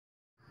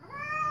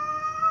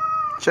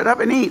Shut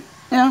up and eat.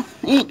 Yeah,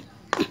 eat.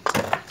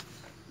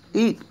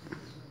 Eat.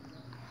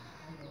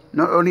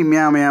 Not only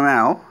meow, meow,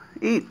 meow.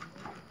 Eat.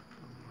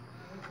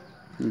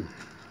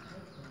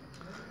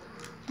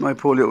 My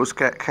poor little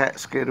cat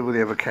scared of all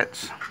the other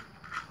cats.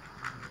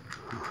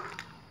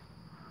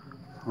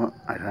 What?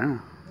 I don't know.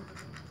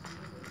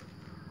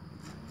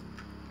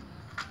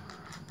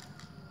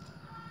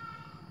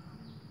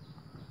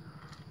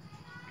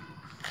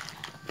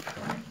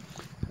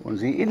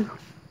 One's eating.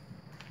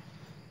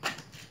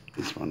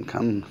 This one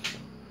comes.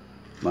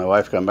 My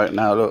wife come back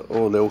now. Look,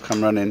 oh, they all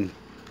come running.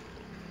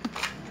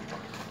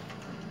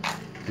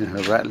 In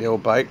her rattly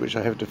old bike, which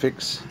I have to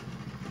fix.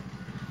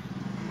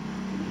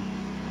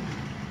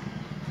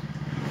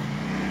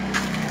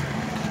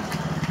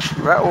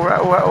 Rattle,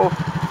 rattle, rattle.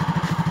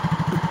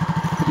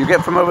 You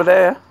get from over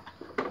there?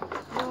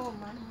 No,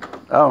 Mum.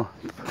 Oh.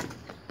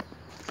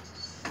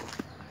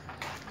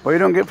 Well, you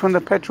don't get from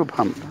the petrol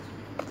pump.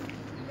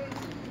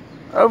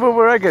 Over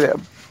where I get it.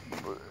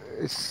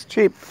 It's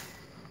cheap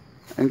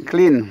and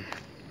clean.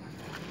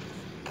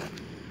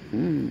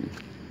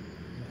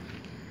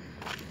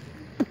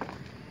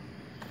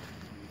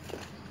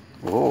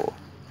 Oh.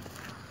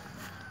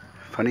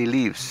 Funny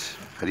leaves.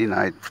 Very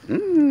nice.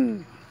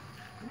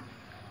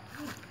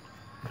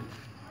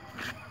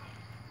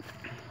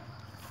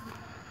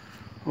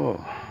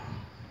 Oh.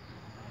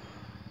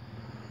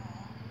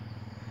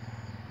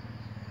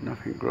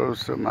 Nothing grows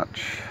so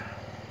much.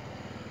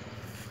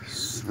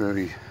 It's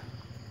very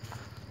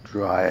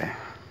dry.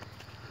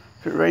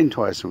 If it rained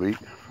twice a week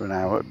for an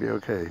hour, it'd be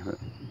okay. But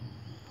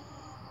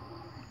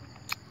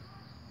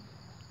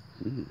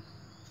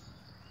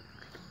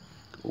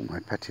all my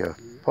papaya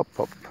pop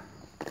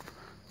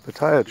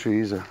papaya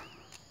trees are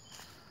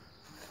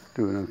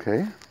doing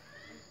okay.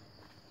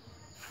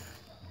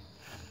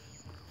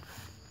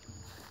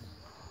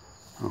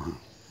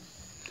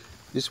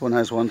 This one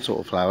has one sort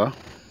of flower.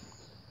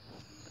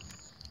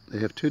 They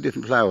have two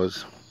different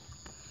flowers.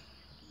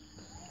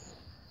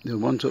 The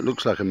one that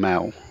looks like a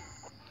male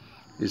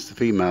is the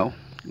female,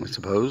 I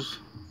suppose.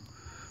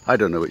 I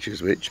don't know which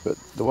is which, but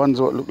the ones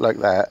that look like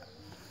that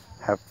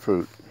have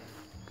fruit.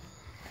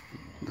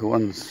 The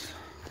ones,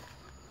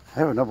 I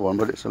have another one,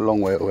 but it's a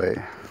long way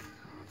away.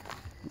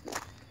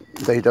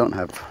 They don't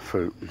have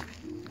fruit.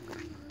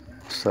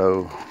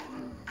 So,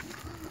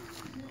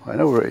 I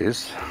know where it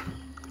is.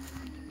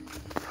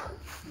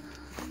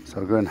 So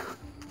I'll go and,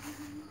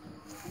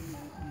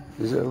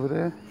 is it over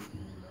there?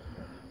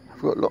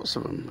 I've got lots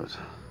of them, but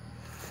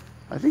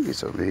I think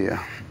it's over here.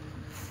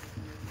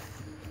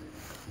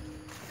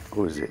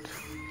 Or is it?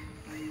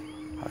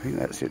 I think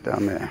that's it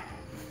down there.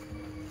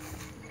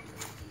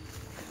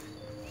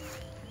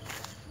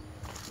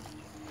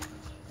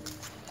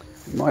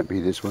 It might be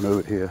this one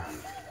over here.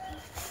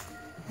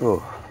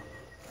 Oh.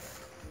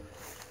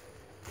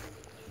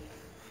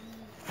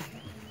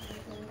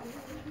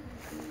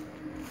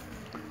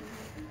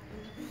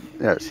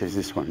 Yeah, it says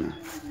this one now.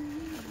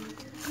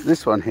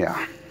 This one here.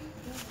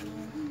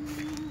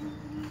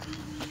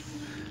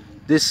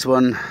 This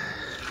one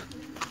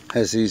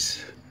has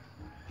these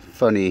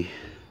funny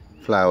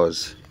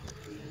flowers.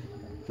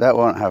 That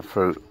won't have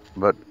fruit,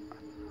 but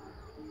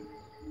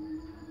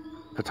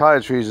papaya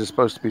trees are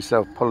supposed to be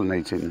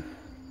self-pollinating.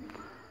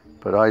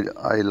 But I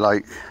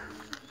like,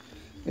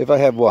 if I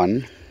have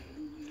one,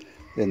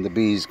 then the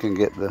bees can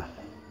get the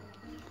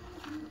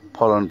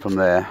pollen from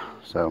there.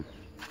 So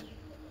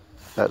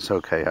that's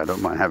okay. I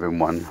don't mind having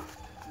one.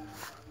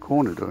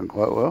 Corn are doing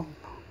quite well.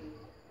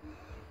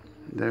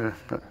 They're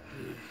about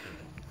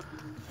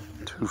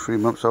 2-3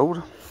 months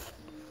old.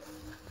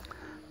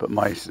 But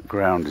my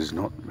ground is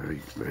not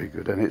very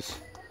good, and it's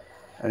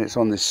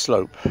on this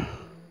slope,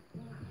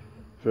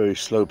 very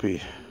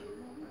slopey.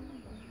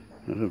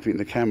 I don't think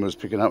the camera's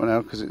picking up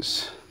now because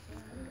it's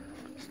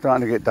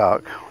starting to get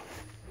dark.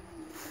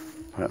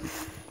 But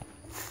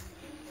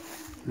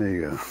there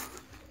you go.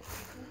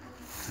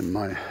 And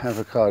my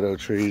avocado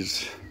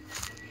trees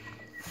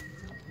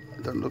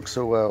don't look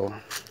so well.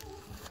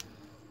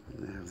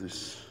 They have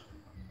this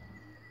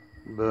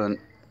burnt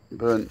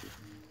look.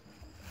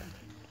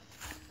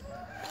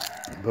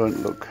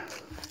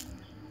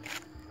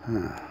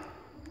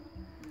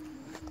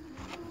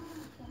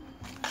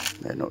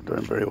 They're not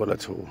doing very well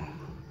at all.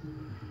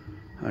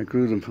 I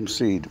grew them from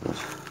seed, but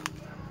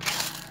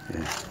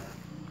yeah.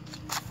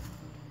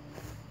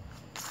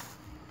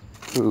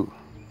 Who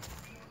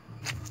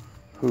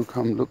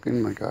come look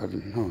in my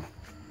garden? Oh,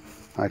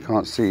 I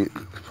can't see it.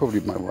 It's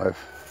probably my wife.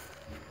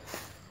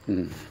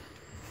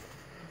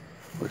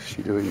 What's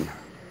she doing?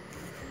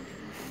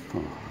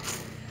 Oh.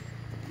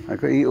 I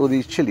could eat all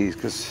these chilies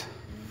because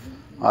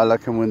I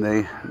like them when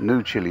they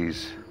new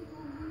chilies.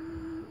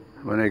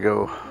 When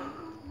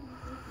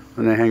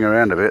they hang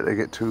around a bit, they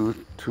get too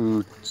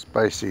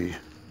spicy.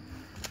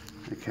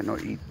 I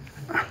cannot eat.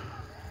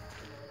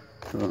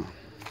 So